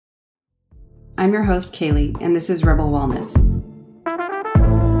I'm your host, Kaylee, and this is Rebel Wellness.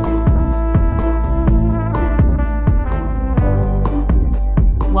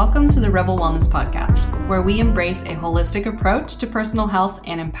 Welcome to the Rebel Wellness Podcast, where we embrace a holistic approach to personal health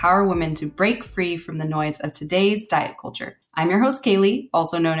and empower women to break free from the noise of today's diet culture. I'm your host, Kaylee,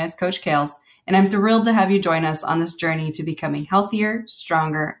 also known as Coach Kales, and I'm thrilled to have you join us on this journey to becoming healthier,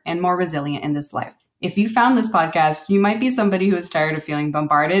 stronger, and more resilient in this life. If you found this podcast, you might be somebody who is tired of feeling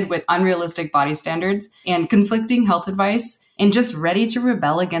bombarded with unrealistic body standards and conflicting health advice and just ready to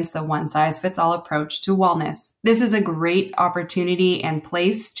rebel against the one-size-fits-all approach to wellness. This is a great opportunity and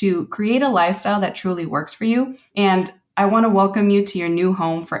place to create a lifestyle that truly works for you. And I want to welcome you to your new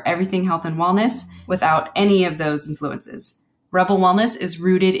home for everything health and wellness without any of those influences. Rebel Wellness is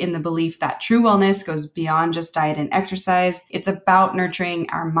rooted in the belief that true wellness goes beyond just diet and exercise. It's about nurturing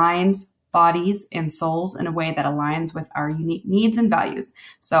our minds, bodies, and souls in a way that aligns with our unique needs and values.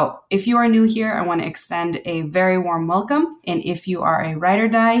 So if you are new here, I want to extend a very warm welcome. And if you are a ride or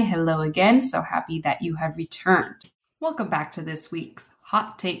die, hello again. So happy that you have returned. Welcome back to this week's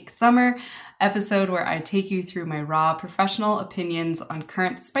Hot Take Summer episode, where I take you through my raw professional opinions on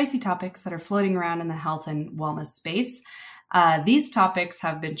current spicy topics that are floating around in the health and wellness space. These topics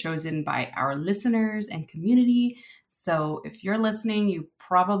have been chosen by our listeners and community. So if you're listening, you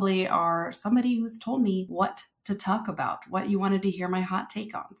probably are somebody who's told me what to talk about, what you wanted to hear my hot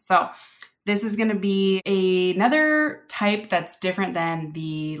take on. So this is going to be another type that's different than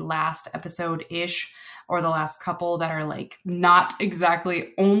the last episode-ish or the last couple that are like not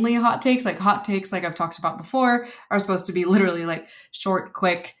exactly only hot takes. Like hot takes, like I've talked about before, are supposed to be literally like short,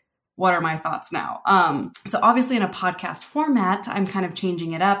 quick, what are my thoughts now? So obviously in a podcast format, I'm kind of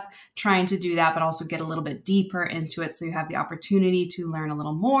changing it up, trying to do that, but also get a little bit deeper into it so you have the opportunity to learn a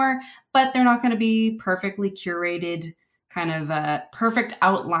little more, but they're not going to be perfectly curated, kind of a perfect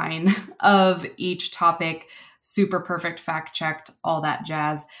outline of each topic, super perfect, fact checked, all that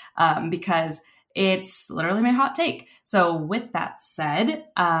jazz, because it's literally my hot take. So with that said,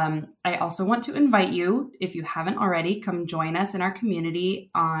 I also want to invite you, if you haven't already, come join us in our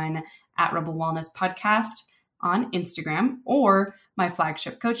community on @Rebel Wellness Podcast on Instagram, or my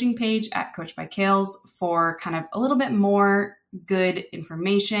flagship coaching page @Coach by Kales for kind of a little bit more good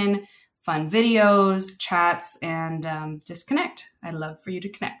information, fun videos, chats, and just connect. I'd love for you to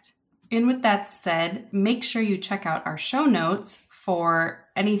connect. And with that said, make sure you check out our show notes for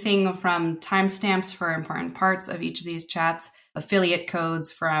anything from timestamps for important parts of each of these chats, affiliate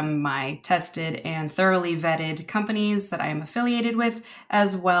codes from my tested and thoroughly vetted companies that I am affiliated with,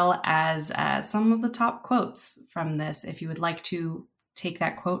 as well as some of the top quotes from this. If you would like to take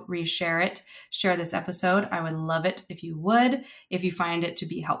that quote, reshare it, share this episode, I would love it if you would, if you find it to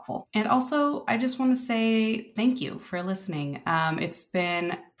be helpful. And also, I just want to say thank you for listening. It's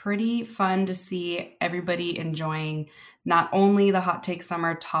been pretty fun to see everybody enjoying not only the Hot Take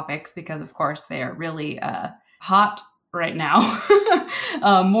Summer topics, because of course they are really hot right now,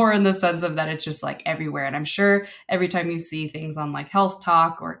 more in the sense of that it's just like everywhere. And I'm sure every time you see things on like Health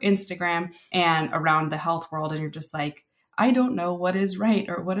Talk or Instagram and around the health world, and you're just like, I don't know what is right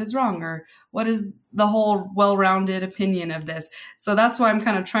or what is wrong or what is the whole well-rounded opinion of this. So that's why I'm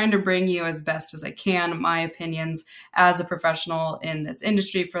kind of trying to bring you as best as I can my opinions as a professional in this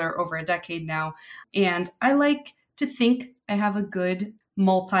industry for over a decade now. And I like to think I have a good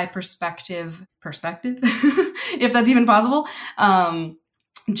multi-perspective, if that's even possible,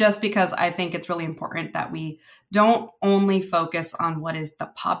 just because I think it's really important that we don't only focus on what is the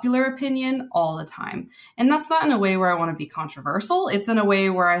popular opinion all the time. And that's not in a way where I want to be controversial. It's in a way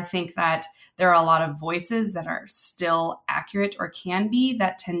where I think that there are a lot of voices that are still accurate or can be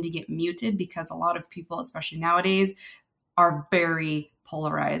that tend to get muted because a lot of people, especially nowadays, are very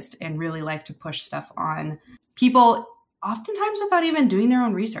polarized and really like to push stuff on people oftentimes without even doing their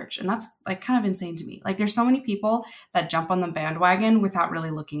own research. And that's like kind of insane to me. Like there's so many people that jump on the bandwagon without really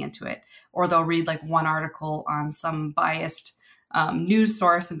looking into it. Or they'll read like one article on some biased news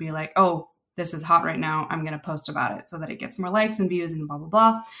source and be like, oh, this is hot right now. I'm going to post about it so that it gets more likes and views and blah, blah,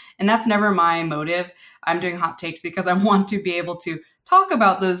 blah. And that's never my motive. I'm doing hot takes because I want to be able to talk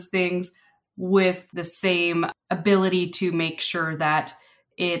about those things with the same ability to make sure that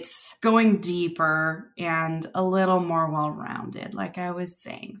it's going deeper and a little more well-rounded, like I was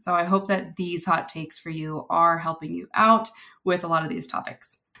saying. So I hope that these hot takes for you are helping you out with a lot of these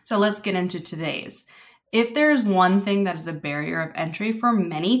topics. So let's get into today's. If there's one thing that is a barrier of entry for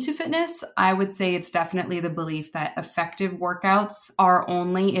many to fitness, I would say it's definitely the belief that effective workouts are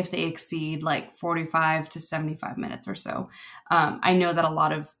only if they exceed like 45 to 75 minutes or so. I know that a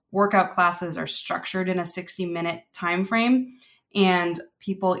lot of workout classes are structured in a 60-minute time frame. And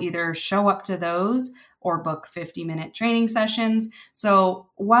people either show up to those or book 50-minute training sessions. So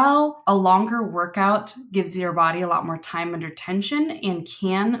while a longer workout gives your body a lot more time under tension and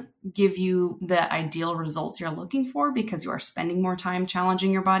can give you the ideal results you're looking for because you are spending more time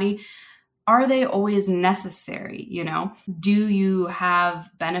challenging your body, are they always necessary? Do you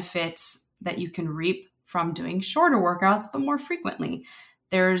have benefits that you can reap from doing shorter workouts, but more frequently?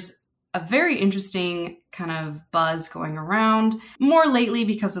 There's a very interesting kind of buzz going around more lately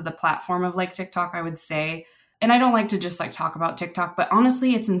because of the platform of like TikTok, I would say. And I don't like to just like talk about TikTok, but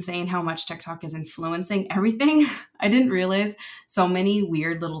honestly, it's insane how much TikTok is influencing everything. I didn't realize so many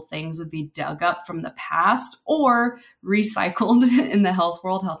weird little things would be dug up from the past or recycled in the health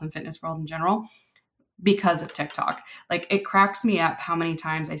and fitness world in general because of TikTok. Like, it cracks me up how many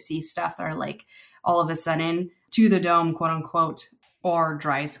times I see stuff that are like all of a sudden to the dome, quote unquote, or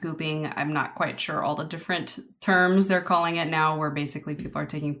dry scooping. I'm not quite sure all the different terms they're calling it now, where basically people are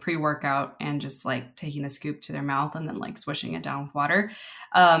taking pre-workout and just like taking the scoop to their mouth and then like swishing it down with water.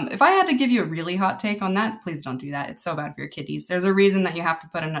 If I had to give you a really hot take on that, please don't do that. It's so bad for your kidneys. There's a reason that you have to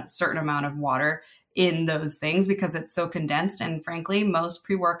put in a certain amount of water in those things because it's so condensed. And frankly, most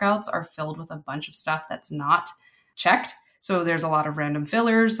pre-workouts are filled with a bunch of stuff that's not checked. So there's a lot of random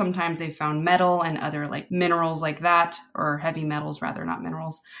fillers. Sometimes they found metal and other like minerals like that, or heavy metals rather, not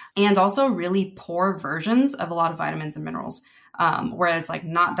minerals. And also really poor versions of a lot of vitamins and minerals, where it's like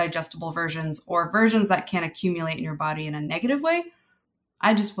not digestible versions or versions that can accumulate in your body in a negative way.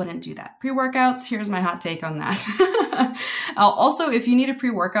 I just wouldn't do that. Pre-workouts, here's my hot take on that. Also, if you need a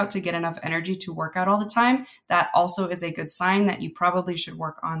pre-workout to get enough energy to work out all the time, that also is a good sign that you probably should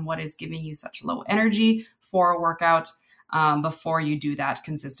work on what is giving you such low energy for a workout before you do that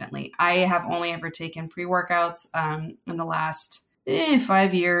consistently. I have only ever taken pre-workouts in the last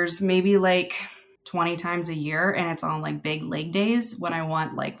 5 years, maybe like 20 times a year. And it's on like big leg days when I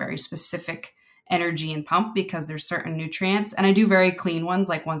want like very specific energy and pump because there's certain nutrients. And I do very clean ones,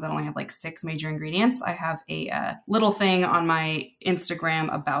 like ones that only have like 6 major ingredients. I have a little thing on my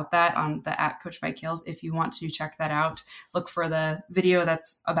Instagram about that on the @CoachByKills. If you want to check that out, look for the video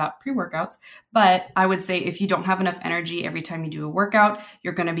that's about pre-workouts. But I would say if you don't have enough energy every time you do a workout,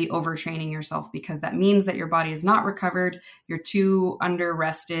 you're going to be overtraining yourself because that means that your body is not recovered. You're too under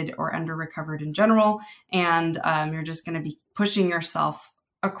rested or under recovered in general. And you're just going to be pushing yourself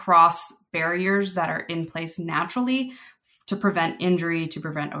across barriers that are in place naturally to prevent injury, to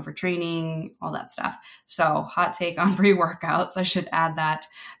prevent overtraining, all that stuff. So hot take on pre-workouts. I should add that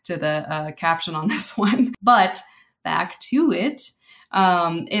to the caption on this one. But back to it.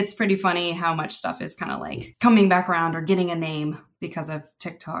 It's pretty funny how much stuff is kind of like coming back around or getting a name because of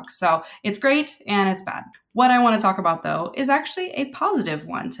TikTok. So it's great and it's bad. What I want to talk about though is actually a positive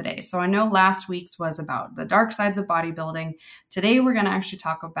one today. So I know last week's was about the dark sides of bodybuilding. Today we're going to actually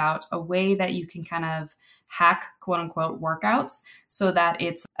talk about a way that you can kind of hack quote unquote workouts so that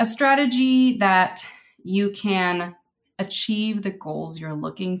it's a strategy that you can achieve the goals you're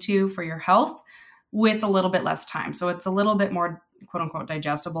looking to for your health with a little bit less time. So it's a little bit more quote unquote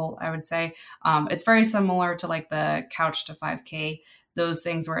digestible, I would say. It's very similar to like the Couch to 5K, those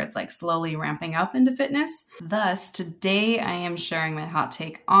things where it's like slowly ramping up into fitness. Thus, today I am sharing my hot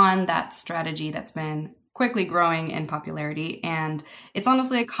take on that strategy that's been quickly growing in popularity. And it's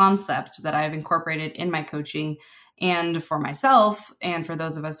honestly a concept that I've incorporated in my coaching and for myself, and for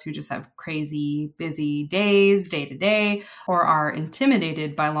those of us who just have crazy busy days, day to day, or are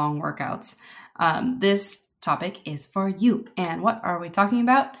intimidated by long workouts. This topic is for you. And what are we talking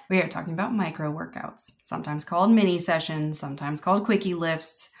about? We are talking about micro workouts, sometimes called mini sessions, sometimes called quickie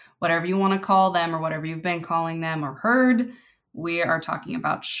lifts, whatever you want to call them or whatever you've been calling them or heard. We are talking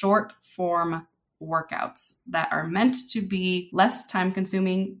about short form workouts that are meant to be less time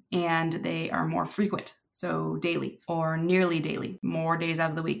consuming and they are more frequent. So daily or nearly daily, more days out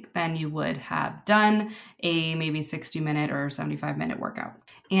of the week than you would have done a maybe 60-minute or 75-minute workout.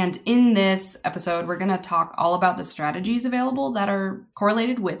 And in this episode, we're going to talk all about the strategies available that are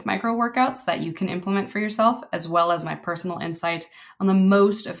correlated with micro workouts that you can implement for yourself, as well as my personal insight on the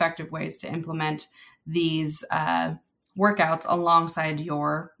most effective ways to implement these workouts alongside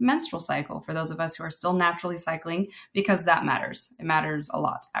your menstrual cycle for those of us who are still naturally cycling, because that matters. It matters a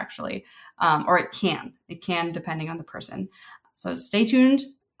lot, actually, or it can depending on the person. So stay tuned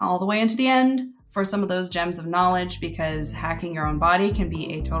all the way into the end for some of those gems of knowledge, because hacking your own body can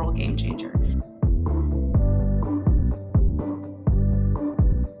be a total game changer.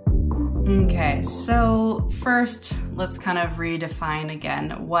 Okay, so first, let's kind of redefine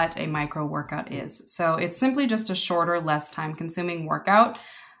again what a micro workout is. So it's simply just a shorter, less time-consuming workout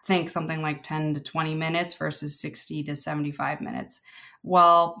think something like 10 to 20 minutes versus 60 to 75 minutes.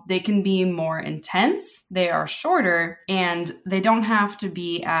 While they can be more intense, they are shorter and they don't have to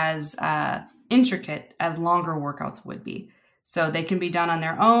be as intricate as longer workouts would be. So they can be done on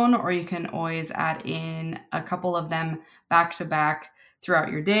their own, or you can always add in a couple of them back to back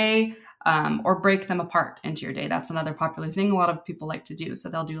throughout your day, or break them apart into your day. That's another popular thing a lot of people like to do. So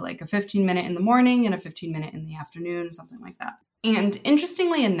they'll do like a 15-minute in the morning and a 15-minute in the afternoon, something like that. And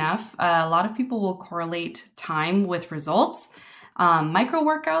interestingly enough, a lot of people will correlate time with results. Micro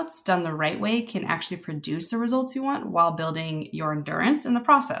workouts done the right way can actually produce the results you want while building your endurance in the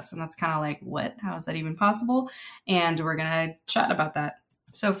process. And that's kind of like, what? How is that even possible? And we're going to chat about that.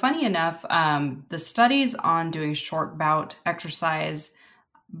 So funny enough, the studies on doing short bout exercise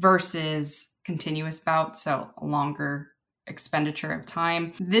versus continuous bout, so a longer expenditure of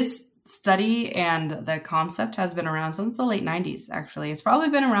time, this study and the concept has been around since the late 90s, actually. It's probably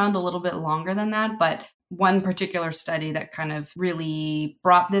been around a little bit longer than that, but one particular study that kind of really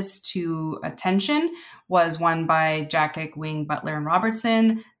brought this to attention was one by Jacek, Wing, Butler, and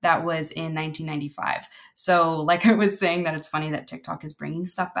Robertson. That was in 1995. So like I was saying, that it's funny that TikTok is bringing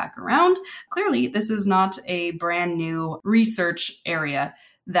stuff back around. Clearly, this is not a brand new research area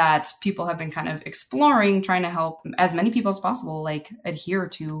that people have been kind of exploring, trying to help as many people as possible, like adhere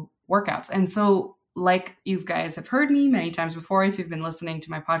to workouts. And so like you guys have heard me many times before, if you've been listening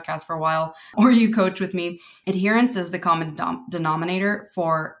to my podcast for a while, or you coach with me, adherence is the common denominator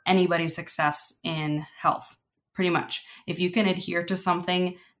for anybody's success in health, pretty much. If you can adhere to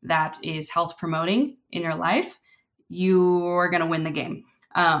something that is health promoting in your life, you are going to win the game.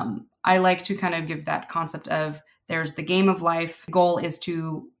 I like to kind of give that concept of there's the game of life. The goal is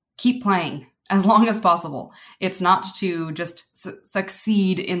to keep playing as long as possible. It's not to just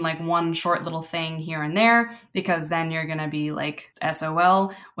succeed in like one short little thing here and there, because then you're going to be like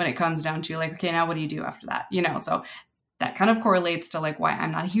SOL when it comes down to like, okay, now what do you do after that? So that kind of correlates to like why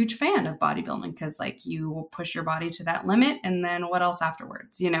I'm not a huge fan of bodybuilding, because like you will push your body to that limit and then what else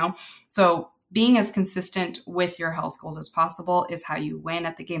afterwards, So being as consistent with your health goals as possible is how you win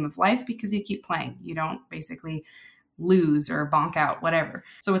at the game of life, because you keep playing. You don't basically lose or bonk out, whatever.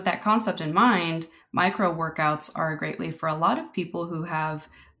 So with that concept in mind, micro workouts are a great way for a lot of people who have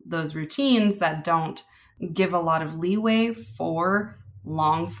those routines that don't give a lot of leeway for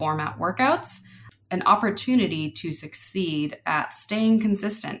long format workouts, an opportunity to succeed at staying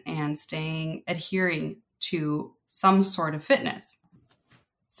consistent and adhering to some sort of fitness.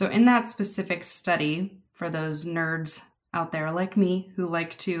 So in that specific study, for those nerds out there like me who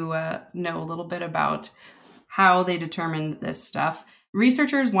like to know a little bit about how they determined this stuff,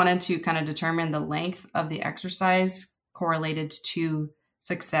 researchers wanted to kind of determine the length of the exercise correlated to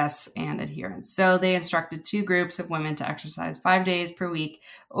success and adherence. So they instructed 2 groups of women to exercise 5 days per week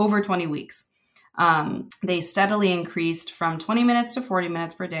over 20 weeks. They steadily increased from 20 minutes to 40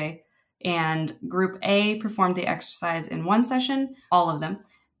 minutes per day. And group A performed the exercise in one session, all of them.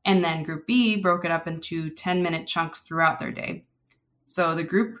 And then group B broke it up into 10-minute chunks throughout their day. So the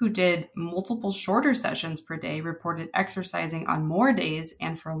group who did multiple shorter sessions per day reported exercising on more days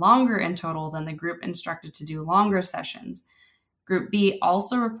and for longer in total than the group instructed to do longer sessions. Group B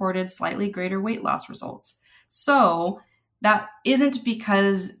also reported slightly greater weight loss results. So that isn't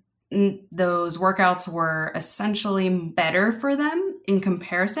because those workouts were essentially better for them in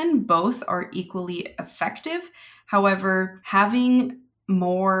comparison. Both are equally effective. However, having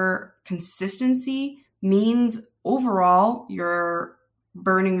more consistency means overall you're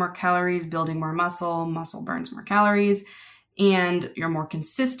burning more calories, building more muscle burns more calories, and you're more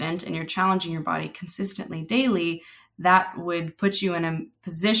consistent and you're challenging your body consistently daily. That would put you in a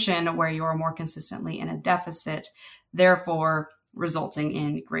position where you're more consistently in a deficit, therefore resulting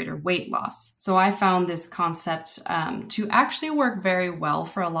in greater weight loss. So I found this concept to actually work very well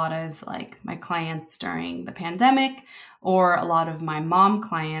for a lot of like my clients during the pandemic, or a lot of my mom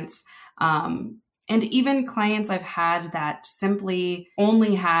clients, and even clients I've had that simply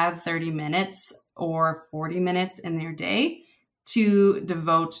only have 30 minutes or 40 minutes in their day to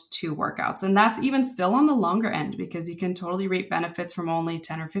devote to workouts. And that's even still on the longer end, because you can totally reap benefits from only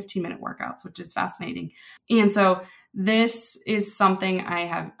 10 or 15-minute workouts, which is fascinating. And so this is something I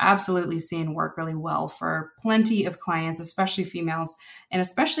have absolutely seen work really well for plenty of clients, especially females, and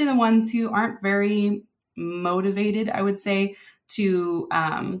especially the ones who aren't very motivated, I would say, to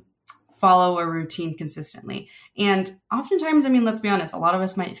follow a routine consistently. And oftentimes, let's be honest, a lot of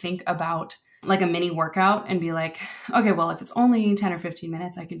us might think about like a mini workout and be like, okay, well, if it's only 10 or 15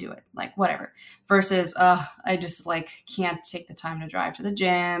 minutes, I can do it, like whatever, versus, I just like can't take the time to drive to the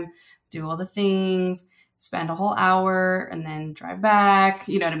gym, do all the things. spend a whole hour and then drive back.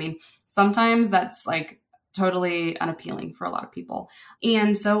 You know what I mean? Sometimes that's like totally unappealing for a lot of people.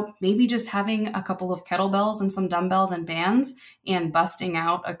 And so maybe just having a couple of kettlebells and some dumbbells and bands and busting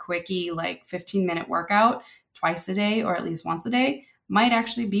out a quickie, like 15-minute workout twice a day or at least once a day might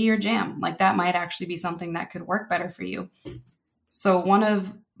actually be your jam. Like that might actually be something that could work better for you. So one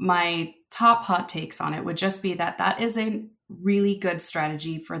of my top hot takes on it would just be that that is a really good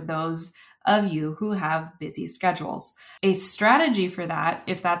strategy for those of you who have busy schedules. A strategy for that,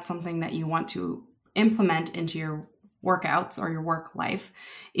 if that's something that you want to implement into your workouts or your work life,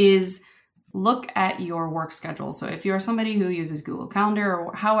 is look at your work schedule. So if you're somebody who uses Google Calendar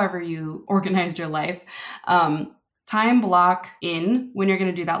or however you organize your life, time block in when you're going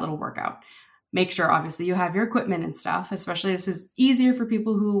to do that little workout. Make sure, obviously, you have your equipment and stuff, especially this is easier for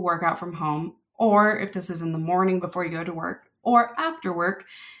people who work out from home, or if this is in the morning before you go to work or after work,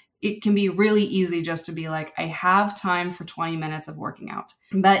 it can be really easy just to be like, I have time for 20 minutes of working out,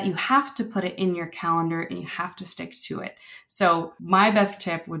 but you have to put it in your calendar and you have to stick to it. So my best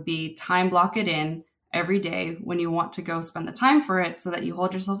tip would be time block it in every day when you want to go spend the time for it so that you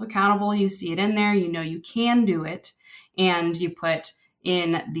hold yourself accountable. You see it in there, you know, you can do it, and you put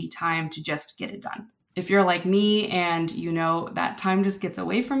in the time to just get it done. If you're like me and you know that time just gets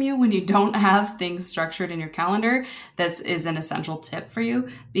away from you when you don't have things structured in your calendar, this is an essential tip for you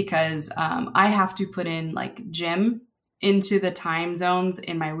because I have to put in like gym into the time zones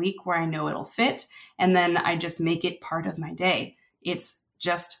in my week where I know it'll fit. And then I just make it part of my day. It's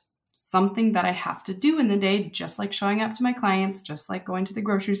just something that I have to do in the day, just like showing up to my clients, just like going to the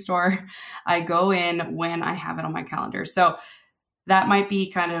grocery store. I go in when I have it on my calendar. So that might be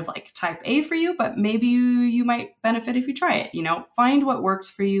kind of like type A for you, but maybe you might benefit if you try it. You know, find what works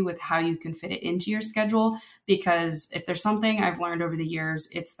for you with how you can fit it into your schedule. Because if there's something I've learned over the years,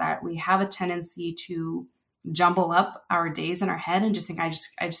 it's that we have a tendency to jumble up our days in our head and just think, I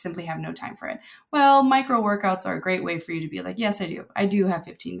just simply have no time for it. Well, micro workouts are a great way for you to be like, yes, I do. I do have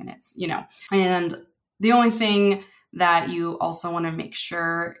 15 minutes, you know. And the only thing that you also want to make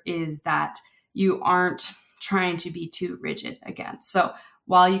sure is that you aren't trying to be too rigid again. So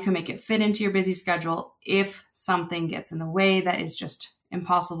while you can make it fit into your busy schedule, if something gets in the way that is just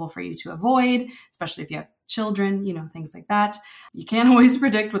impossible for you to avoid, especially if you have children, you know, things like that, you can't always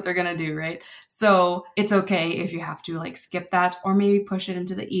predict what they're going to do, right? So it's okay if you have to like skip that or maybe push it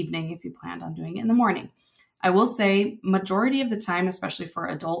into the evening if you planned on doing it in the morning. I will say majority of the time, especially for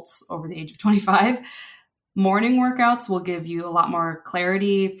adults over the age of 25, morning workouts will give you a lot more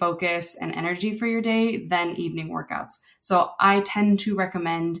clarity, focus, and energy for your day than evening workouts. So I tend to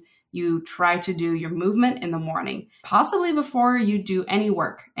recommend you try to do your movement in the morning, possibly before you do any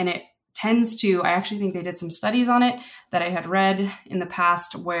work. And it tends to, I actually think they did some studies on it that I had read in the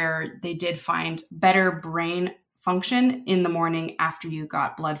past where they did find better brain function in the morning after you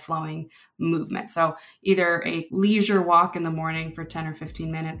got blood flowing movement. So either a leisure walk in the morning for 10 or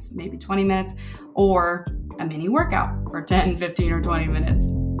 15 minutes, maybe 20 minutes, or a mini workout for 10, 15, or 20 minutes.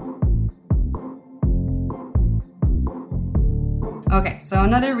 Okay, so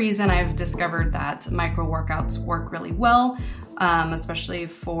another reason I've discovered that micro workouts work really well, especially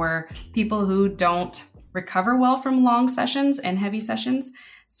for people who don't recover well from long sessions and heavy sessions,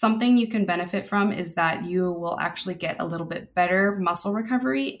 something you can benefit from is that you will actually get a little bit better muscle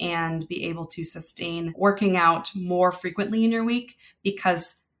recovery and be able to sustain working out more frequently in your week,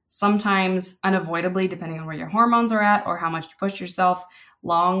 because sometimes unavoidably, depending on where your hormones are at or how much you push yourself,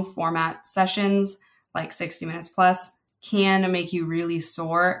 long format sessions like 60 minutes plus can make you really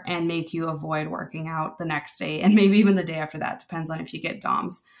sore and make you avoid working out the next day and maybe even the day after that. Depends on if you get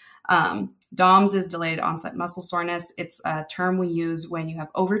DOMS. DOMS is delayed onset muscle soreness. It's a term we use when you have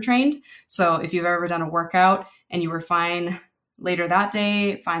overtrained. So if you've ever done a workout and you were fine later that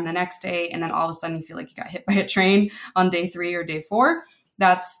day, fine the next day, and then all of a sudden you feel like you got hit by a train on day 3 or day 4,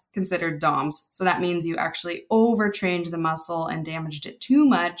 that's considered DOMS. So that means you actually overtrained the muscle and damaged it too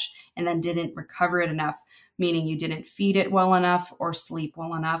much and then didn't recover it enough, meaning you didn't feed it well enough or sleep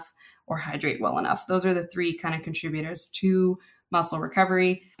well enough or hydrate well enough. Those are the 3 kind of contributors to muscle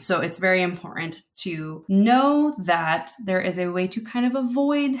recovery. So it's very important to know that there is a way to kind of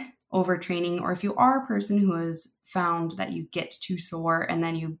avoid overtraining, or if you are a person who has found that you get too sore and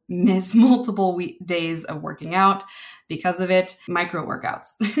then you miss multiple days of working out because of it, micro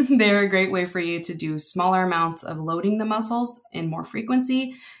workouts. They're a great way for you to do smaller amounts of loading the muscles in more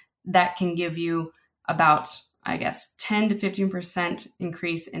frequency that can give you about, I guess, 10 to 15%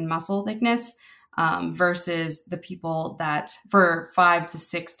 increase in muscle thickness versus the people that for 5 to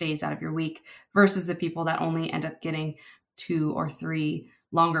 6 days out of your week versus the people that only end up getting 2 or 3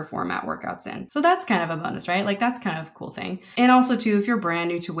 longer format workouts in. So that's kind of a bonus, right? Like that's kind of a cool thing. And also too, if you're brand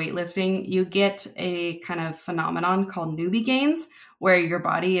new to weightlifting, you get a kind of phenomenon called newbie gains, where your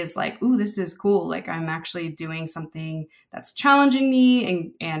body is like, ooh, this is cool. Like I'm actually doing something that's challenging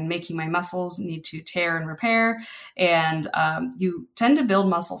me and making my muscles need to tear and repair. And you tend to build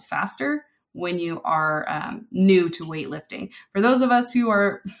muscle faster when you are new to weightlifting. For those of us who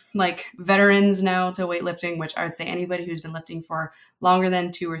are like veterans now to weightlifting, which I would say anybody who's been lifting for longer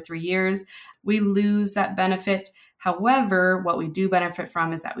than 2 or 3 years, we lose that benefit. However, what we do benefit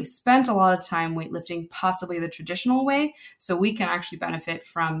from is that we spent a lot of time weightlifting, possibly the traditional way. So we can actually benefit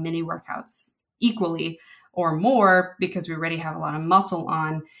from mini workouts equally or more because we already have a lot of muscle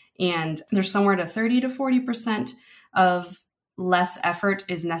on. And there's somewhere to 30 to 40% of less effort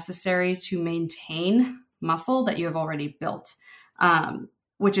is necessary to maintain muscle that you have already built,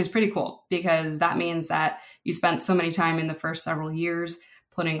 which is pretty cool because that means that you spent so many time in the first several years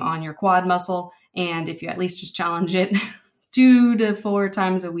putting on your quad muscle. And if you at least just challenge it 2 to 4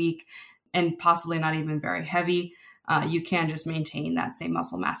 times a week and possibly not even very heavy, you can just maintain that same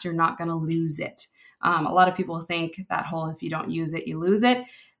muscle mass. You're not going to lose it. A lot of people think that whole, if you don't use it, you lose it.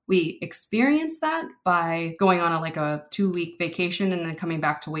 We experience that by going on a 2-week vacation and then coming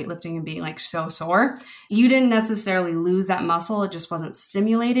back to weightlifting and being like so sore. You didn't necessarily lose that muscle. It just wasn't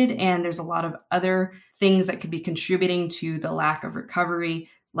stimulated. And there's a lot of other things that could be contributing to the lack of recovery.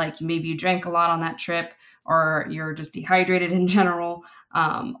 Like maybe you drank a lot on that trip, or you're just dehydrated in general,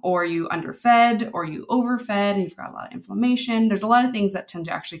 or you underfed, or you overfed and you've got a lot of inflammation. There's a lot of things that tend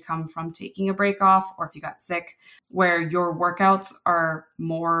to actually come from taking a break off, or if you got sick, where your workouts are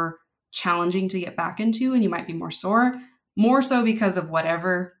more challenging to get back into and you might be more sore, more so because of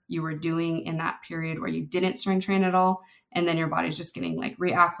whatever you were doing in that period where you didn't strength train at all. And then your body's just getting like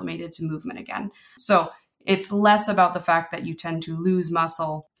reacclimated to movement again. So it's less about the fact that you tend to lose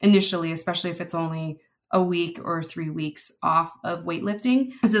muscle initially, especially if it's only a week or 3 weeks off of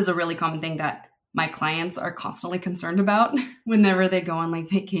weightlifting. This is a really common thing that my clients are constantly concerned about whenever they go on like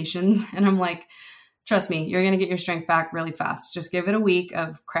vacations. And I'm like, trust me, you're going to get your strength back really fast. Just give it a week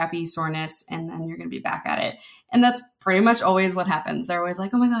of crappy soreness and then you're going to be back at it. And that's pretty much always what happens. They're always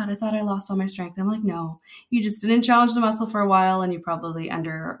like, oh my God, I thought I lost all my strength. I'm like, no, you just didn't challenge the muscle for a while and you probably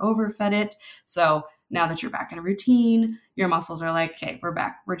under or overfed it. So now that you're back in a routine, your muscles are like, okay, we're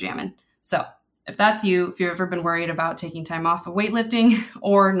back, we're jamming. So if that's you, if you've ever been worried about taking time off of weightlifting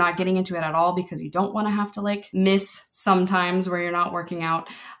or not getting into it at all because you don't want to have to like miss some times where you're not working out,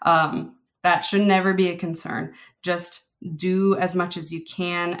 that should never be a concern. Just do as much as you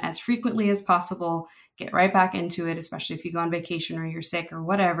can, as frequently as possible. Get right back into it, especially if you go on vacation or you're sick or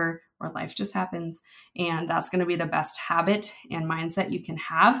whatever, or life just happens. And that's going to be the best habit and mindset you can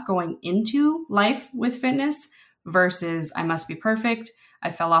have going into life with fitness versus I must be perfect. I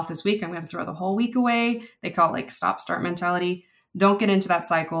fell off this week. I'm going to throw the whole week away. They call it like stop-start mentality. Don't get into that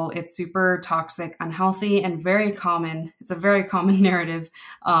cycle. It's super toxic, unhealthy, and very common. It's a very common narrative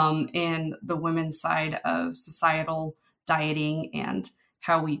in the women's side of societal dieting and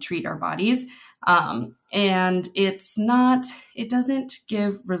how we treat our bodies. And it doesn't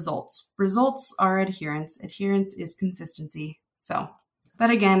give results. Results are adherence. Adherence is consistency. So,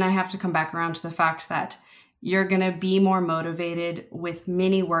 but again, I have to come back around to the fact that you're going to be more motivated with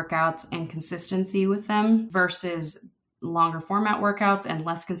mini workouts and consistency with them versus longer format workouts and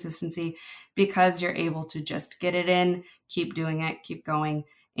less consistency because you're able to just get it in, keep doing it, keep going,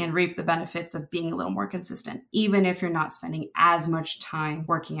 and reap the benefits of being a little more consistent, even if you're not spending as much time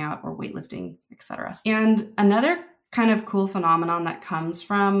working out or weightlifting, etc. And another kind of cool phenomenon that comes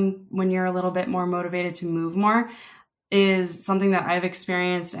from when you're a little bit more motivated to move more is something that I've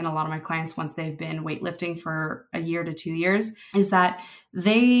experienced and a lot of my clients once they've been weightlifting for a year to 2 years is that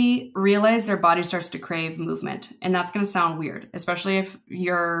they realize their body starts to crave movement. And that's going to sound weird, especially if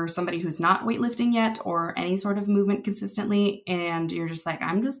you're somebody who's not weightlifting yet or any sort of movement consistently. And you're just like,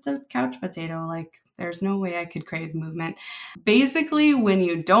 I'm just a couch potato. Like there's no way I could crave movement. Basically, when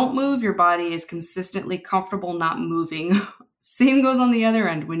you don't move, your body is consistently comfortable not moving. Same goes on the other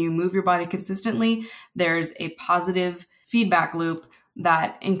end. When you move your body consistently, there's a positive feedback loop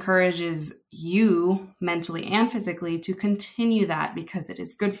that encourages you mentally and physically to continue that because it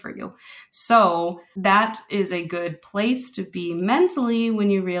is good for you. So that is a good place to be mentally when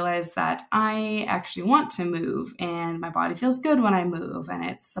you realize that I actually want to move and my body feels good when I move and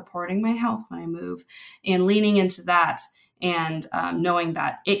it's supporting my health when I move, and leaning into that. And knowing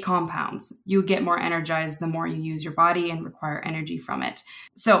that it compounds. You get more energized the more you use your body and require energy from it.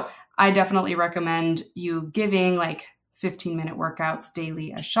 So I definitely recommend you giving like 15-minute workouts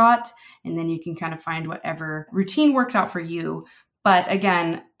daily a shot, and then you can kind of find whatever routine works out for you. But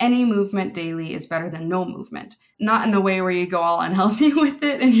again, any movement daily is better than no movement. Not in the way where you go all unhealthy with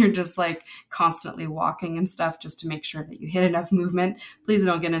it and you're just like constantly walking and stuff just to make sure that you hit enough movement. Please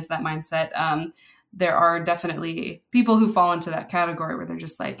don't get into that mindset. There are definitely people who fall into that category where they're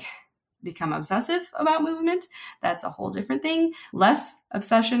just like become obsessive about movement. That's a whole different thing. Less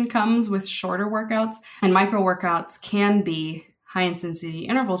obsession comes with shorter workouts, and micro workouts can be high intensity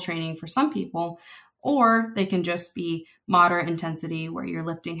interval training for some people, or they can just be moderate intensity where you're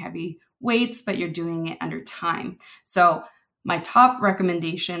lifting heavy weights, but you're doing it under time. So my top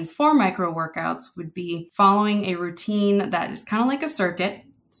recommendations for micro workouts would be following a routine that is kind of like a circuit.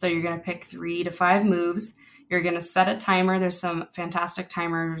 So you're going to pick 3 to 5 moves. You're going to set a timer. There's some fantastic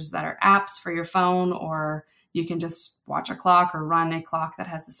timers that are apps for your phone, or you can just watch a clock or run a clock that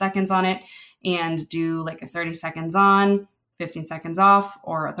has the seconds on it and do like a 30 seconds on, 15 seconds off,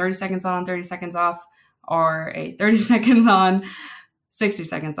 or a 30 seconds on, 30 seconds off, or a 30 seconds on, 60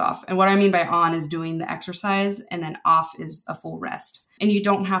 seconds off. And what I mean by on is doing the exercise, and then off is a full rest. And you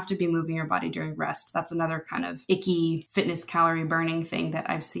don't have to be moving your body during rest. That's another kind of icky fitness calorie burning thing that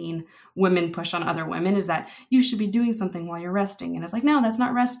I've seen women push on other women, is that you should be doing something while you're resting. And it's like, no, that's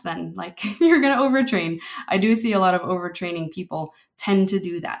not rest then. Like, you're going to overtrain. I do see a lot of overtraining people tend to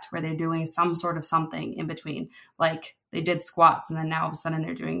do that, where they're doing some sort of something in between. Like they did squats and then now all of a sudden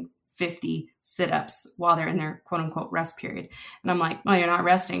they're doing 50 sit-ups while they're in their quote unquote rest period. And I'm like, well, you're not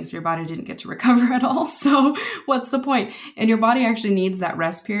resting, so your body didn't get to recover at all. So what's the point? And your body actually needs that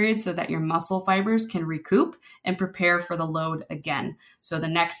rest period so that your muscle fibers can recoup and prepare for the load again. So the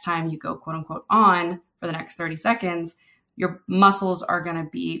next time you go quote unquote on for the next 30 seconds, your muscles are going to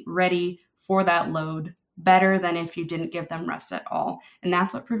be ready for that load better than if you didn't give them rest at all. And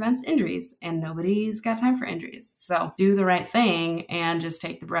that's what prevents injuries, and nobody's got time for injuries. So do the right thing and just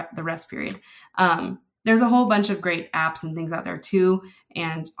take the rest period. There's a whole bunch of great apps and things out there too.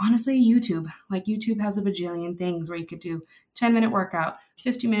 And honestly, YouTube has a bajillion things where you could do 10-minute workout,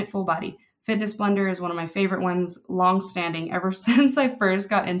 50-minute full body. Fitness Blender is one of my favorite ones, long-standing ever since I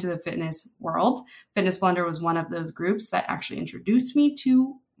first got into the fitness world. Fitness Blender was one of those groups that actually introduced me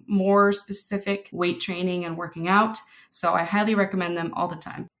to more specific weight training and working out. So I highly recommend them all the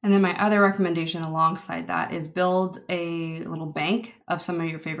time. And then my other recommendation alongside that is build a little bank of some of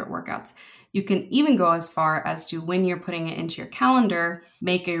your favorite workouts. You can even go as far as to, when you're putting it into your calendar,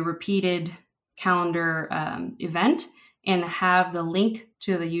 make a repeated calendar event and have the link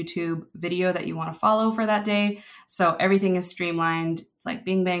to the YouTube video that you want to follow for that day. So everything is streamlined. It's like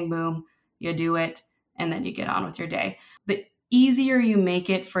bing, bang, boom. You do it and then you get on with your day. The easier you make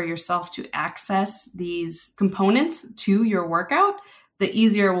it for yourself to access these components to your workout, the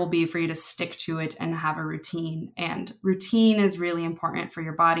easier it will be for you to stick to it and have a routine. And routine is really important for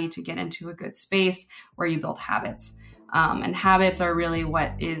your body to get into a good space where you build habits. And habits are really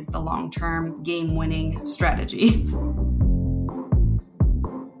what is the long-term game-winning strategy.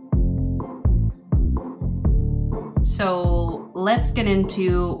 So let's get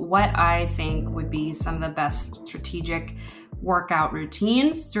into what I think would be some of the best strategic workout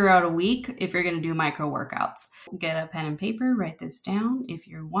routines throughout a week if you're going to do micro workouts. Get a pen and paper, write this down if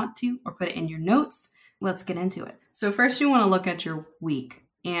you want to, or put it in your notes. Let's get into it. So first you want to look at your week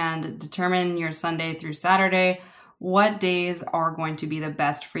and determine your Sunday through Saturday. What days are going to be the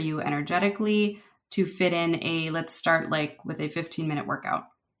best for you energetically to fit in let's start like with a 15-minute workout.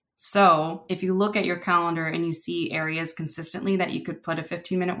 So if you look at your calendar and you see areas consistently that you could put a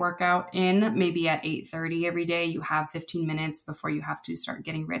 15-minute workout in, maybe at 8:30 every day, you have 15 minutes before you have to start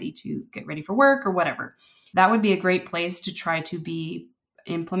getting ready to get ready for work or whatever. That would be a great place to try to be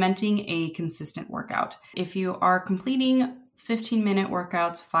implementing a consistent workout. If you are completing 15-minute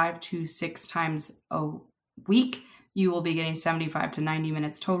workouts 5 to 6 times a week, you will be getting 75 to 90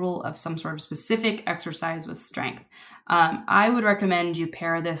 minutes total of some sort of specific exercise with strength. I would recommend you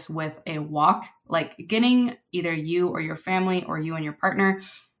pair this with a walk, like getting either you or your family or you and your partner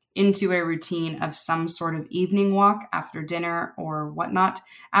into a routine of some sort of evening walk after dinner or whatnot.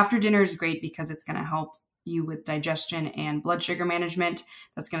 After dinner is great because it's going to help you with digestion and blood sugar management.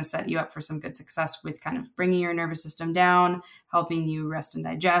 That's going to set you up for some good success with kind of bringing your nervous system down, helping you rest and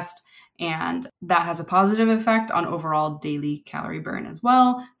digest. And that has a positive effect on overall daily calorie burn as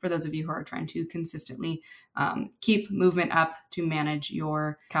well, for those of you who are trying to consistently keep movement up to manage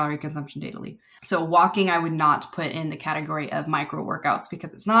your calorie consumption daily. So walking, I would not put in the category of micro workouts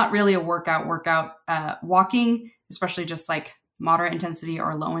because it's not really a workout. Walking, especially just like moderate intensity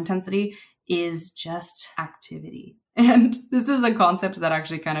or low intensity, is just activity. And this is a concept that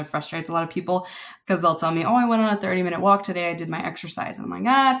actually kind of frustrates a lot of people because they'll tell me, oh, I went on a 30-minute walk today. I did my exercise. And I'm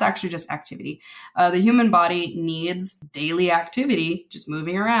like, it's actually just activity. The human body needs daily activity, just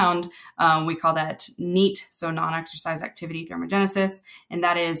moving around. We call that NEAT, so non-exercise activity thermogenesis. And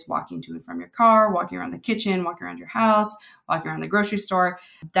that is walking to and from your car, walking around the kitchen, walking around your house, walking around the grocery store.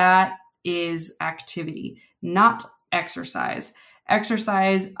 That is activity, not exercise.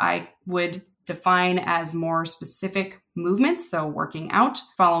 Exercise, I would define as more specific movements. So working out,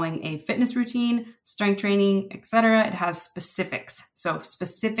 following a fitness routine, strength training, etc. It has specifics. So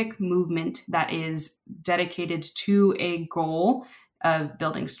specific movement that is dedicated to a goal of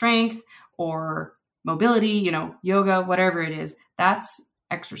building strength or mobility, yoga, whatever it is, that's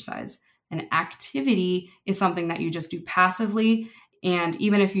exercise. And activity is something that you just do passively. And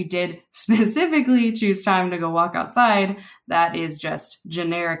even if you did specifically choose time to go walk outside, that is just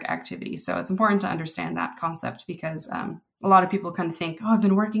generic activity. So it's important to understand that concept because a lot of people kind of think, I've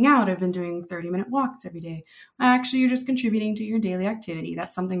been working out. I've been doing 30-minute walks every day. Actually, you're just contributing to your daily activity.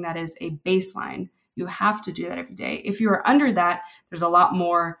 That's something that is a baseline. You have to do that every day. If you are under that, there's a lot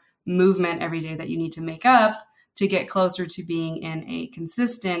more movement every day that you need to make up to get closer to being in a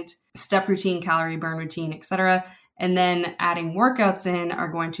consistent step routine, calorie burn routine, etc. And then adding workouts in are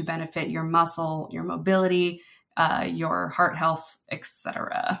going to benefit your muscle, your mobility, your heart health,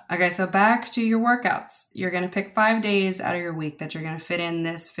 etc. Okay, so back to your workouts. You're going to pick 5 days out of your week that you're going to fit in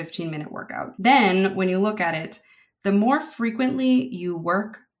this 15-minute workout. Then when you look at it, the more frequently you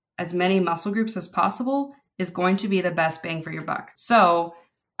work as many muscle groups as possible is going to be the best bang for your buck. So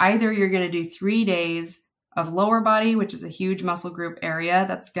either you're going to do 3 days of lower body, which is a huge muscle group area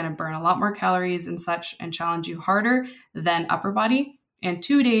that's going to burn a lot more calories and such and challenge you harder than upper body, and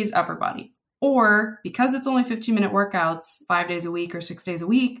 2 days upper body. Or because it's only 15-minute workouts 5 days a week or 6 days a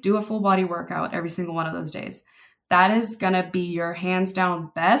week, do a full body workout every single one of those days. That is going to be your hands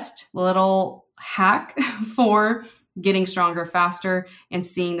down best little hack for getting stronger faster and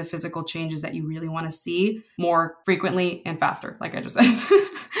seeing the physical changes that you really want to see more frequently and faster, like I just said.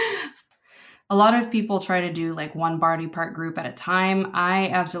 A lot of people try to do like one body part group at a time. I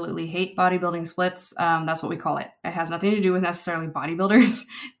absolutely hate bodybuilding splits. That's what we call it. It has nothing to do with necessarily bodybuilders,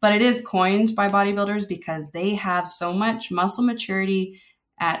 but it is coined by bodybuilders because they have so much muscle maturity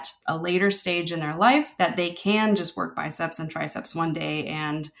at a later stage in their life that they can just work biceps and triceps one day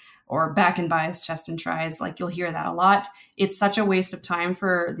or back and bias, chest and tris. Like you'll hear that a lot. It's such a waste of time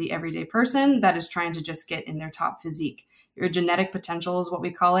for the everyday person that is trying to just get in their top physique. Your genetic potential is what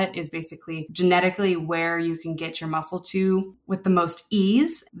we call it, is basically genetically where you can get your muscle to with the most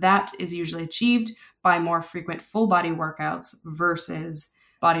ease. That is usually achieved by more frequent full body workouts versus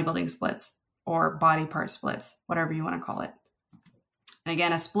bodybuilding splits or body part splits, whatever you want to call it. And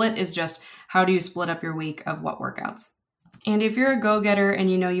again, a split is just how do you split up your week of what workouts. And if you're a go-getter and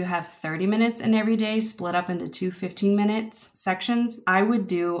you have 30 minutes in every day split up into 2 15-minute sections, I would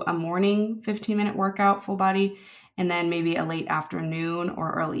do a morning 15-minute workout full body and then maybe a late afternoon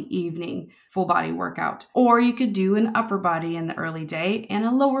or early evening full body workout. Or you could do an upper body in the early day and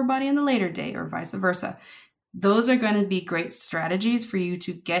a lower body in the later day or vice versa. Those are going to be great strategies for you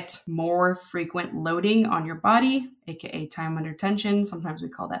to get more frequent loading on your body, aka time under tension. Sometimes we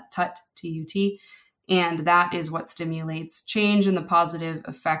call that TUT, T-U-T. And that is what stimulates change in the positive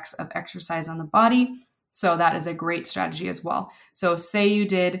effects of exercise on the body. So that is a great strategy as well. So say you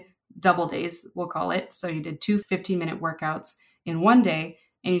did double days, we'll call it. So you did 2 15-minute workouts in one day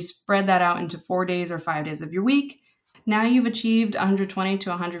and you spread that out into 4 days or 5 days of your week. Now you've achieved 120 to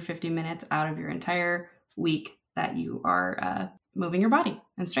 150 minutes out of your entire week that you are moving your body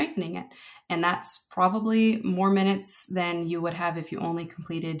and strengthening it. And that's probably more minutes than you would have if you only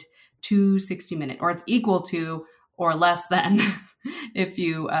completed 2 60-minute, or it's equal to or less than if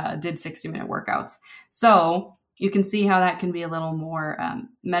you did 60-minute workouts. So you can see how that can be a little more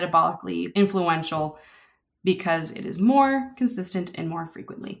metabolically influential because it is more consistent and more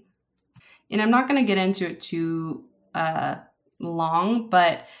frequently. And I'm not going to get into it too long,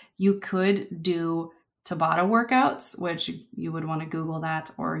 but you could do Tabata workouts, which you would want to Google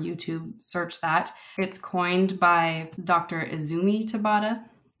that or YouTube search that. It's coined by Dr. Izumi Tabata,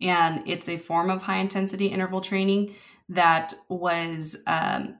 and it's a form of high-intensity interval training that was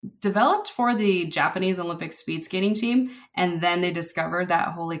developed for the Japanese Olympic speed skating team. And then they discovered that,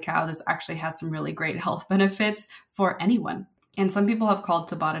 holy cow, this actually has some really great health benefits for anyone. And some people have called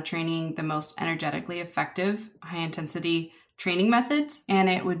Tabata training the most energetically effective high-intensity training methods, and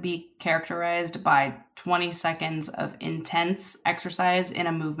it would be characterized by 20 seconds of intense exercise in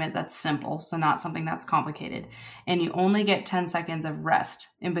a movement that's simple, so not something that's complicated. And you only get 10 seconds of rest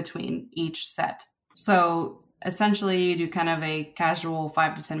in between each set. So essentially, you do kind of a casual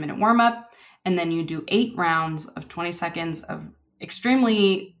 5 to 10 minute warm up, and then you do 8 rounds of 20 seconds of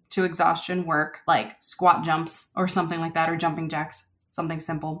extremely to exhaustion work, like squat jumps or something like that, or jumping jacks, something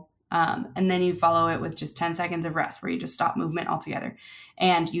simple. And then you follow it with just 10 seconds of rest where you just stop movement altogether.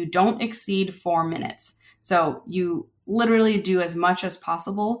 And you don't exceed 4 minutes. So you literally do as much as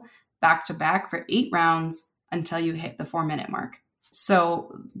possible back to back for 8 rounds until you hit the 4-minute mark.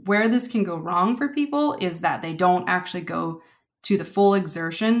 So where this can go wrong for people is that they don't actually go to the full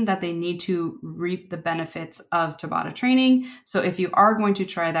exertion that they need to reap the benefits of Tabata training. So if you are going to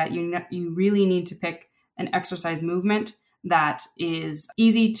try that, you really need to pick an exercise movement that is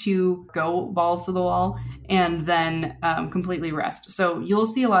easy to go balls to the wall and then completely rest. So you'll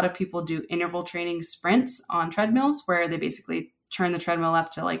see a lot of people do interval training sprints on treadmills where they basically turn the treadmill up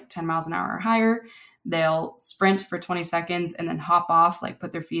to like 10 miles an hour or higher. They'll sprint for 20 seconds and then hop off, like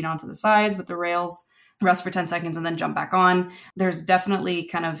put their feet onto the sides with the rails, rest for 10 seconds and then jump back on. There's definitely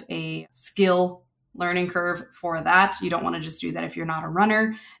kind of a skill learning curve for that. You don't want to just do that if you're not a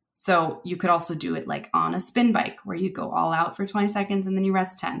runner. So you could also do it like on a spin bike where you go all out for 20 seconds and then you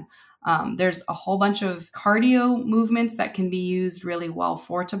rest 10. There's a whole bunch of cardio movements that can be used really well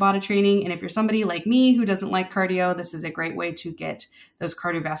for Tabata training. And if you're somebody like me who doesn't like cardio, this is a great way to get those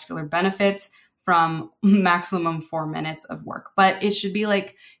cardiovascular benefits from maximum 4 minutes of work. But it should be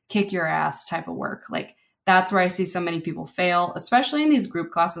like kick your ass type of work. Like that's where I see so many people fail, especially in these group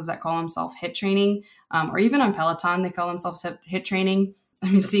classes that call themselves HIIT training, or even on Peloton, they call themselves HIIT training.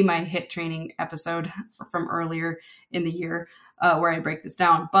 Let me see my HIIT training episode from earlier in the year where I break this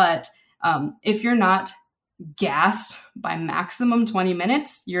down. But if you're not gassed by maximum 20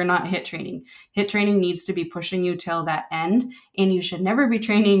 minutes, you're not HIIT training. HIIT training needs to be pushing you till that end, and you should never be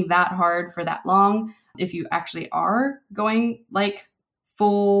training that hard for that long if you actually are going like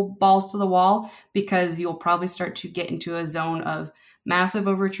full balls to the wall, because you'll probably start to get into a zone of massive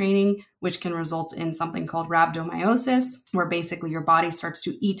overtraining, which can result in something called rhabdomyosis, where basically your body starts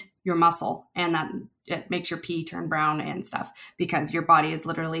to eat your muscle, and that it makes your pee turn brown and stuff because your body is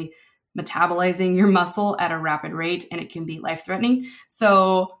literally metabolizing your muscle at a rapid rate, and it can be life-threatening.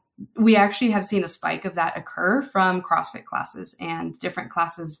 So we actually have seen a spike of that occur from CrossFit classes and different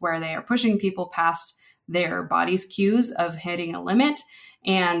classes where they are pushing people past their body's cues of hitting a limit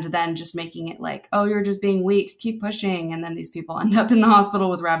and then just making it like, oh, you're just being weak, keep pushing. And then these people end up in the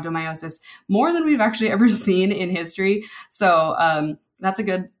hospital with rhabdomyosis, more than we've actually ever seen in history. So that's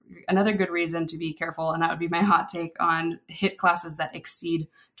another good reason to be careful. And that would be my hot take on HIIT classes that exceed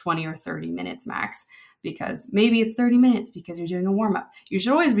 20 or 30 minutes max, because maybe it's 30 minutes because you're doing a warm-up. You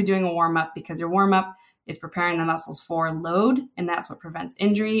should always be doing a warm-up because your warm-up is preparing the muscles for load, and that's what prevents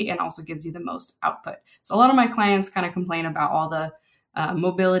injury and also gives you the most output. So a lot of my clients kind of complain about all the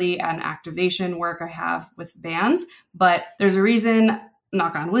mobility and activation work I have with bands, but there's a reason,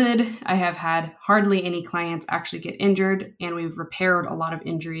 knock on wood, I have had hardly any clients actually get injured, and we've repaired a lot of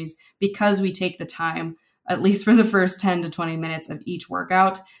injuries because we take the time, at least for the first 10 to 20 minutes of each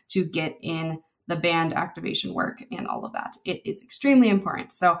workout, to get in the band activation work and all of that. It is extremely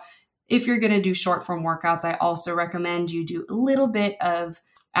important. So if you're going to do short form workouts, I also recommend you do a little bit of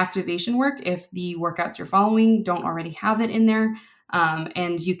activation work if the workouts you're following don't already have it in there.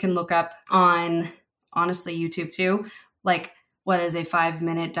 And you can look up on, honestly, YouTube too, like what is a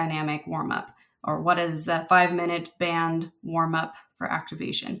 5-minute dynamic warm-up, or what is a 5-minute band warm-up for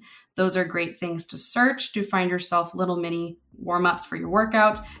activation. Those are great things to search to find yourself little mini warm-ups for your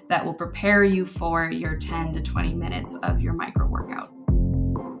workout that will prepare you for your 10 to 20 minutes of your micro workout.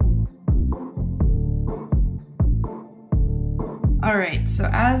 All right, so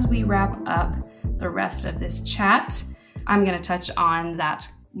as we wrap up the rest of this chat, I'm going to touch on that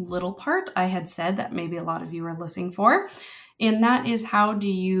little part I had said that maybe a lot of you are listening for. And that is, how do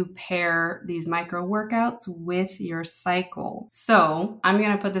you pair these micro workouts with your cycle? So I'm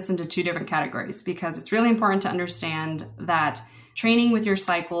going to put this into 2 different categories because it's really important to understand that training with your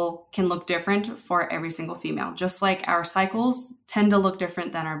cycle can look different for every single female, just like our cycles tend to look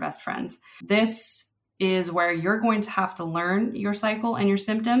different than our best friends. This is where you're going to have to learn your cycle and your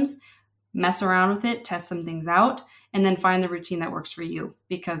symptoms, mess around with it, test some things out, and then find the routine that works for you,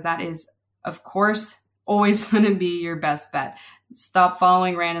 because that is, of course, always going to be your best bet. Stop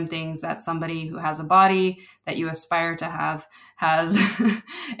following random things that somebody who has a body that you aspire to have has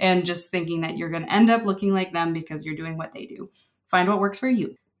and just thinking that you're going to end up looking like them because you're doing what they do. Find what works for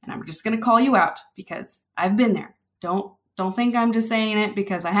you. And I'm just going to call you out because I've been there. Don't Don't think I'm just saying it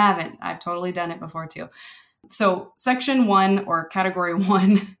because I haven't. I've totally done it before too. So section 1 or category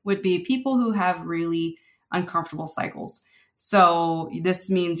 1 would be people who have really uncomfortable cycles. So this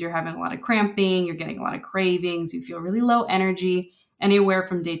means you're having a lot of cramping, you're getting a lot of cravings, you feel really low energy, anywhere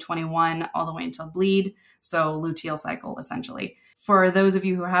from day 21 all the way until bleed. So luteal cycle, essentially. For those of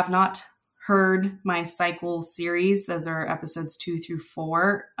you who have not heard my cycle series, those are episodes 2 through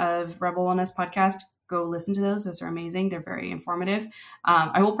 4 of Rebel Wellness Podcast. Go listen to those. Those are amazing. They're very informative.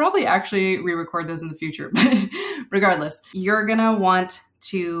 I will probably actually re-record those in the future, but regardless, you're going to want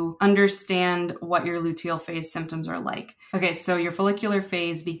to understand what your luteal phase symptoms are like. Okay, so your follicular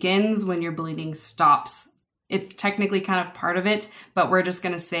phase begins when your bleeding stops. It's technically kind of part of it, but we're just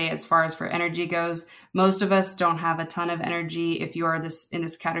going to say, as far as for energy goes, most of us don't have a ton of energy if you are in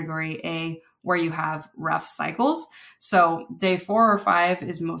this category A, where you have rough cycles. So day 4 or 5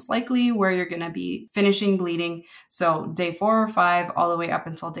 is most likely where you're going to be finishing bleeding. So day 4 or 5, all the way up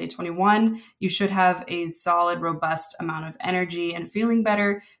until day 21, you should have a solid, robust amount of energy and feeling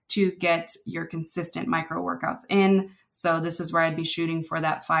better to get your consistent micro workouts in. So this is where I'd be shooting for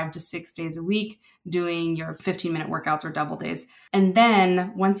that 5 to 6 days a week, doing your 15-minute workouts or double days. And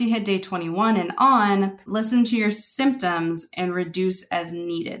then once you hit day 21 and on, listen to your symptoms and reduce as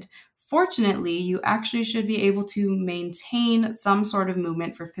needed. Fortunately, you actually should be able to maintain some sort of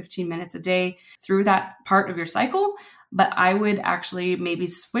movement for 15 minutes a day through that part of your cycle, but I would actually maybe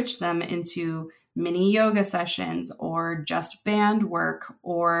switch them into mini yoga sessions or just band work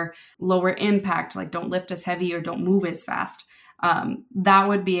or lower impact, like don't lift as heavy or don't move as fast. That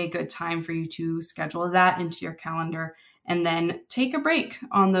would be a good time for you to schedule that into your calendar and then take a break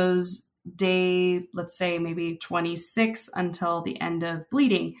on those day, let's say maybe 26 until the end of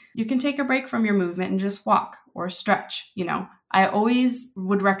bleeding. You can take a break from your movement and just walk or stretch. I always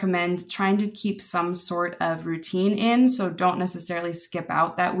would recommend trying to keep some sort of routine in. So don't necessarily skip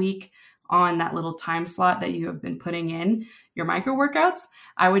out that week on that little time slot that you have been putting in your micro workouts.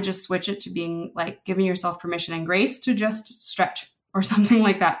 I would just switch it to being like giving yourself permission and grace to just stretch or something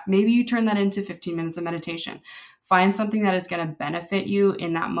like that. Maybe you turn that into 15 minutes of meditation. Find something that is going to benefit you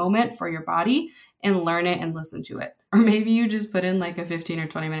in that moment for your body and learn it and listen to it. Or maybe you just put in like a 15 or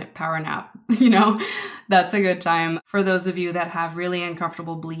 20 minute power nap. That's a good time for those of you that have really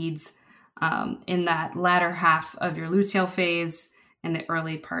uncomfortable bleeds in that latter half of your luteal phase and the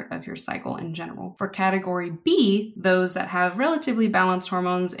early part of your cycle in general. For category B, those that have relatively balanced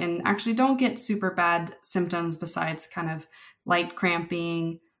hormones and actually don't get super bad symptoms besides kind of light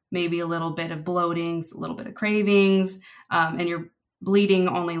cramping, maybe a little bit of bloating, a little bit of cravings, and your bleeding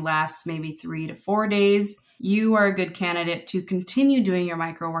only lasts maybe 3 to 4 days, you are a good candidate to continue doing your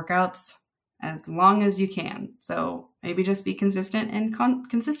micro workouts as long as you can. So maybe just be consistent and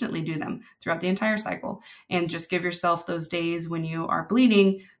consistently do them throughout the entire cycle, and just give yourself those days when you are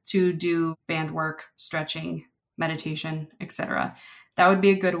bleeding to do band work, stretching, meditation, etc. That would be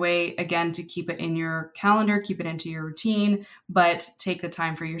a good way, again, to keep it in your calendar, keep it into your routine, but take the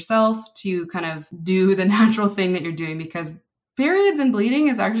time for yourself to kind of do the natural thing that you're doing, because periods and bleeding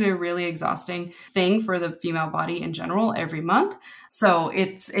is actually a really exhausting thing for the female body in general every month. So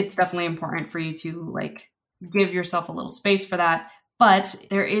it's definitely important for you to give yourself a little space for that. But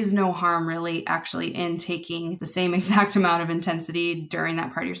there is no harm really actually in taking the same exact amount of intensity during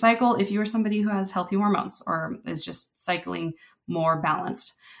that part of your cycle if you are somebody who has healthy hormones or is just cycling more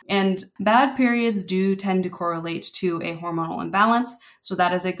balanced. And bad periods do tend to correlate to a hormonal imbalance. So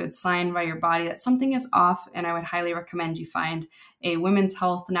that is a good sign by your body that something is off. And I would highly recommend you find a women's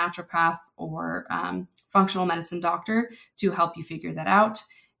health naturopath or functional medicine doctor to help you figure that out.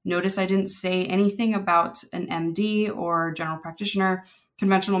 Notice I didn't say anything about an MD or general practitioner.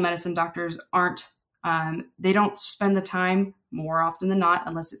 Conventional medicine doctors they don't spend the time more often than not,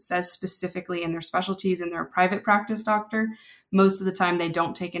 unless it says specifically in their specialties and they're a private practice doctor. Most of the time they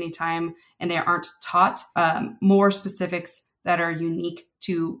don't take any time and they aren't taught more specifics that are unique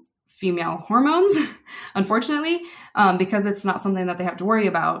to female hormones, unfortunately, because it's not something that they have to worry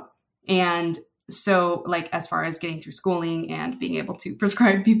about. And so as far as getting through schooling and being able to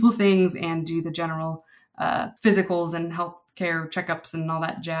prescribe people things and do the general physicals and healthcare checkups and all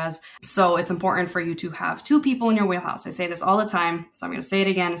that jazz. So it's important for you to have 2 people in your wheelhouse. I say this all the time, so I'm going to say it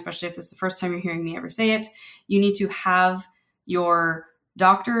again, especially if this is the first time you're hearing me ever say it. You need to have your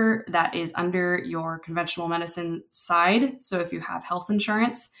doctor that is under your conventional medicine side. So if you have health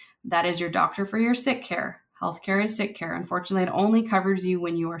insurance, that is your doctor for your sick care. Healthcare is sick care. Unfortunately, it only covers you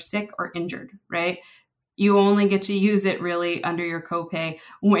when you are sick or injured, right? You only get to use it really under your copay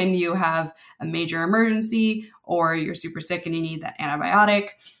when you have a major emergency or you're super sick and you need that antibiotic.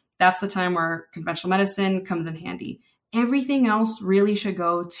 That's the time where conventional medicine comes in handy. Everything else really should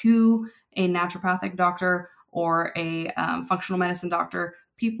go to a naturopathic doctor or a functional medicine doctor,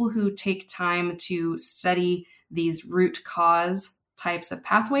 people who take time to study these root cause types of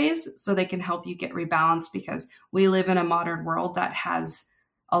pathways so they can help you get rebalanced, because we live in a modern world that has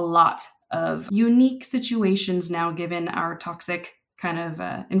a lot of unique situations now given our toxic kind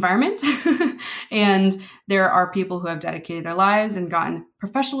of environment. And there are people who have dedicated their lives and gotten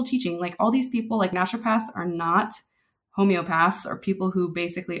professional teaching. Like all these people, like naturopaths are not homeopaths, or people who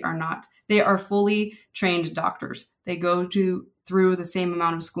basically are not, they are fully trained doctors. They go through the same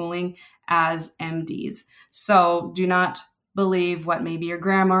amount of schooling as MDs. So do not believe what maybe your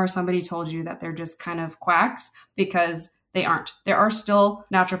grandma or somebody told you, that they're just kind of quacks, because they aren't. There are still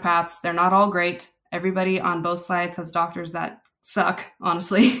naturopaths. They're not all great. Everybody on both sides has doctors that suck,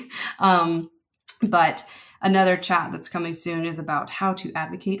 honestly. But another chat that's coming soon is about how to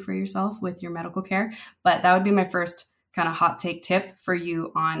advocate for yourself with your medical care. But that would be my first kind of hot take tip for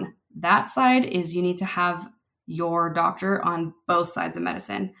you on that side, is you need to have your doctor on both sides of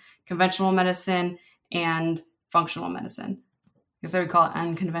medicine, conventional medicine and functional medicine. I guess I would call it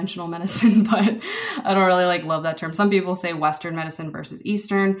unconventional medicine, but I don't really love that term. Some people say Western medicine versus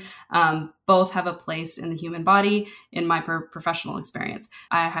Eastern. Both have a place in the human body in my professional experience.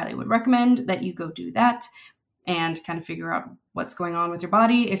 I highly would recommend that you go do that and kind of figure out what's going on with your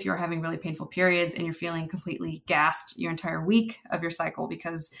body if you're having really painful periods and you're feeling completely gassed your entire week of your cycle,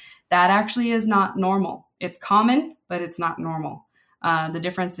 because that actually is not normal. It's common, but it's not normal. The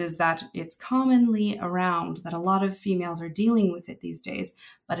difference is that it's commonly around, that a lot of females are dealing with it these days,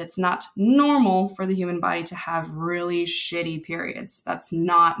 but it's not normal for the human body to have really shitty periods. That's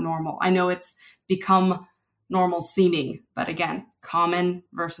not normal. I know it's become normal seeming, but again, common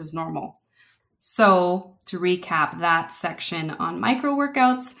versus normal. So to recap that section on micro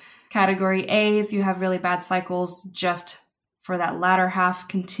workouts, category A, if you have really bad cycles, just for that latter half,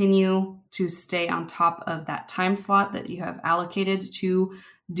 continue to stay on top of that time slot that you have allocated to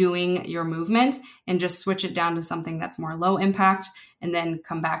doing your movement, and just switch it down to something that's more low impact, and then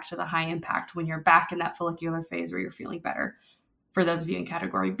come back to the high impact when you're back in that follicular phase where you're feeling better. For those of you in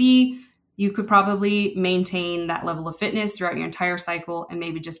category B, you could probably maintain that level of fitness throughout your entire cycle and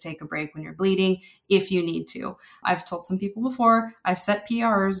maybe just take a break when you're bleeding if you need to. I've told some people before, I've set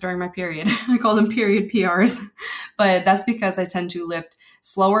PRs during my period. I call them period PRs, but that's because I tend to lift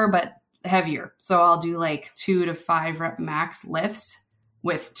slower but heavier. So I'll do 2 to 5 rep max lifts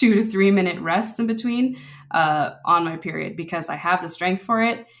with 2 to 3 minute rests in between on my period, because I have the strength for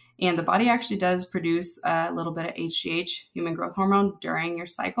it. And the body actually does produce a little bit of HGH, human growth hormone, during your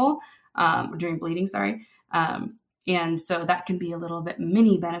cycle. During bleeding, and so that can be a little bit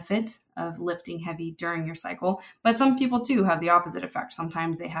mini benefit of lifting heavy during your cycle. But some people too have the opposite effect.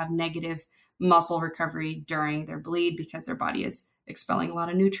 Sometimes they have negative muscle recovery during their bleed because their body is expelling a lot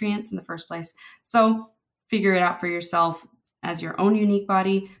of nutrients in the first place. So figure it out for yourself as your own unique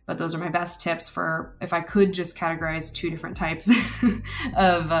body. But those are my best tips for if I could just categorize 2 different types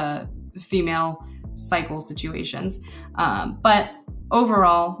of female cycle situations. But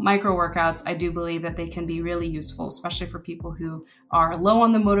overall, micro workouts, I do believe that they can be really useful, especially for people who are low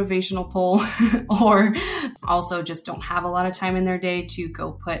on the motivational pole or also just don't have a lot of time in their day to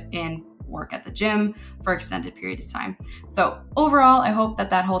go put in work at the gym for extended period of time. So overall, I hope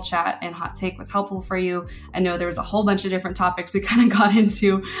that whole chat and hot take was helpful for you. I know there was a whole bunch of different topics we kind of got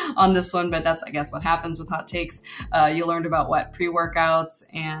into on this one, but that's, I guess, what happens with hot takes. You learned about pre-workouts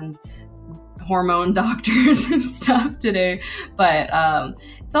and hormone doctors and stuff today, but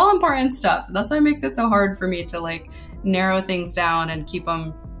it's all important stuff. That's why it makes it so hard for me to narrow things down and keep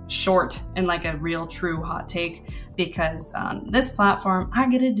them short and a real true hot take, because on this platform I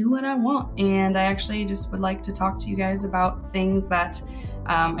get to do what I want, and I actually just would like to talk to you guys about things that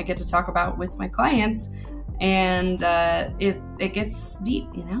I get to talk about with my clients, and it gets deep,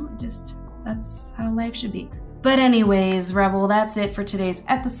 that's how life should be. But anyways, Rebel, that's it for today's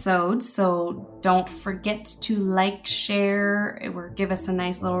episode. So don't forget to share, or give us a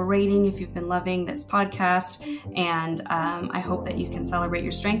nice little rating if you've been loving this podcast. And I hope that you can celebrate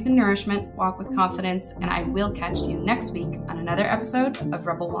your strength and nourishment, walk with confidence, and I will catch you next week on another episode of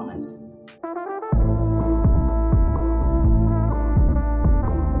Rebel Wellness.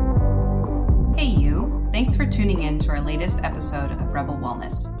 Hey you! Thanks for tuning in to our latest episode of Rebel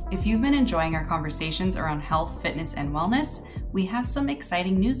Wellness. If you've been enjoying our conversations around health, fitness, and wellness, we have some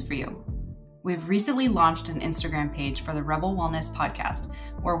exciting news for you. We've recently launched an Instagram page for the Rebel Wellness podcast,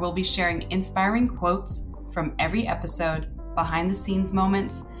 where we'll be sharing inspiring quotes from every episode, behind-the-scenes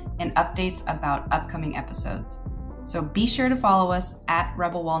moments, and updates about upcoming episodes. So be sure to follow us at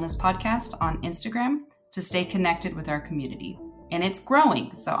Rebel Wellness Podcast on Instagram to stay connected with our community. And it's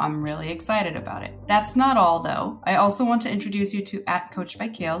growing, so I'm really excited about it. That's not all, though. I also want to introduce you to @Coached by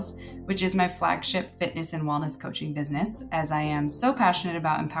Kales, which is my flagship fitness and wellness coaching business, as I am so passionate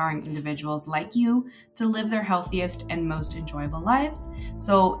about empowering individuals like you to live their healthiest and most enjoyable lives.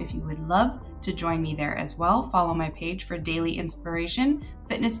 So if you would love to join me there as well, follow my page for daily inspiration,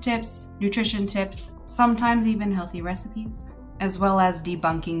 fitness tips, nutrition tips, sometimes even healthy recipes, as well as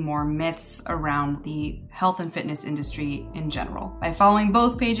debunking more myths around the health and fitness industry in general. By following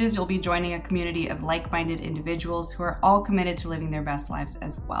both pages, you'll be joining a community of like-minded individuals who are all committed to living their best lives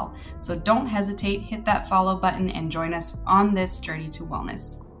as well. So don't hesitate, hit that follow button and join us on this journey to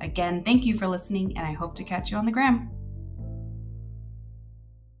wellness. Again, thank you for listening, and I hope to catch you on the gram.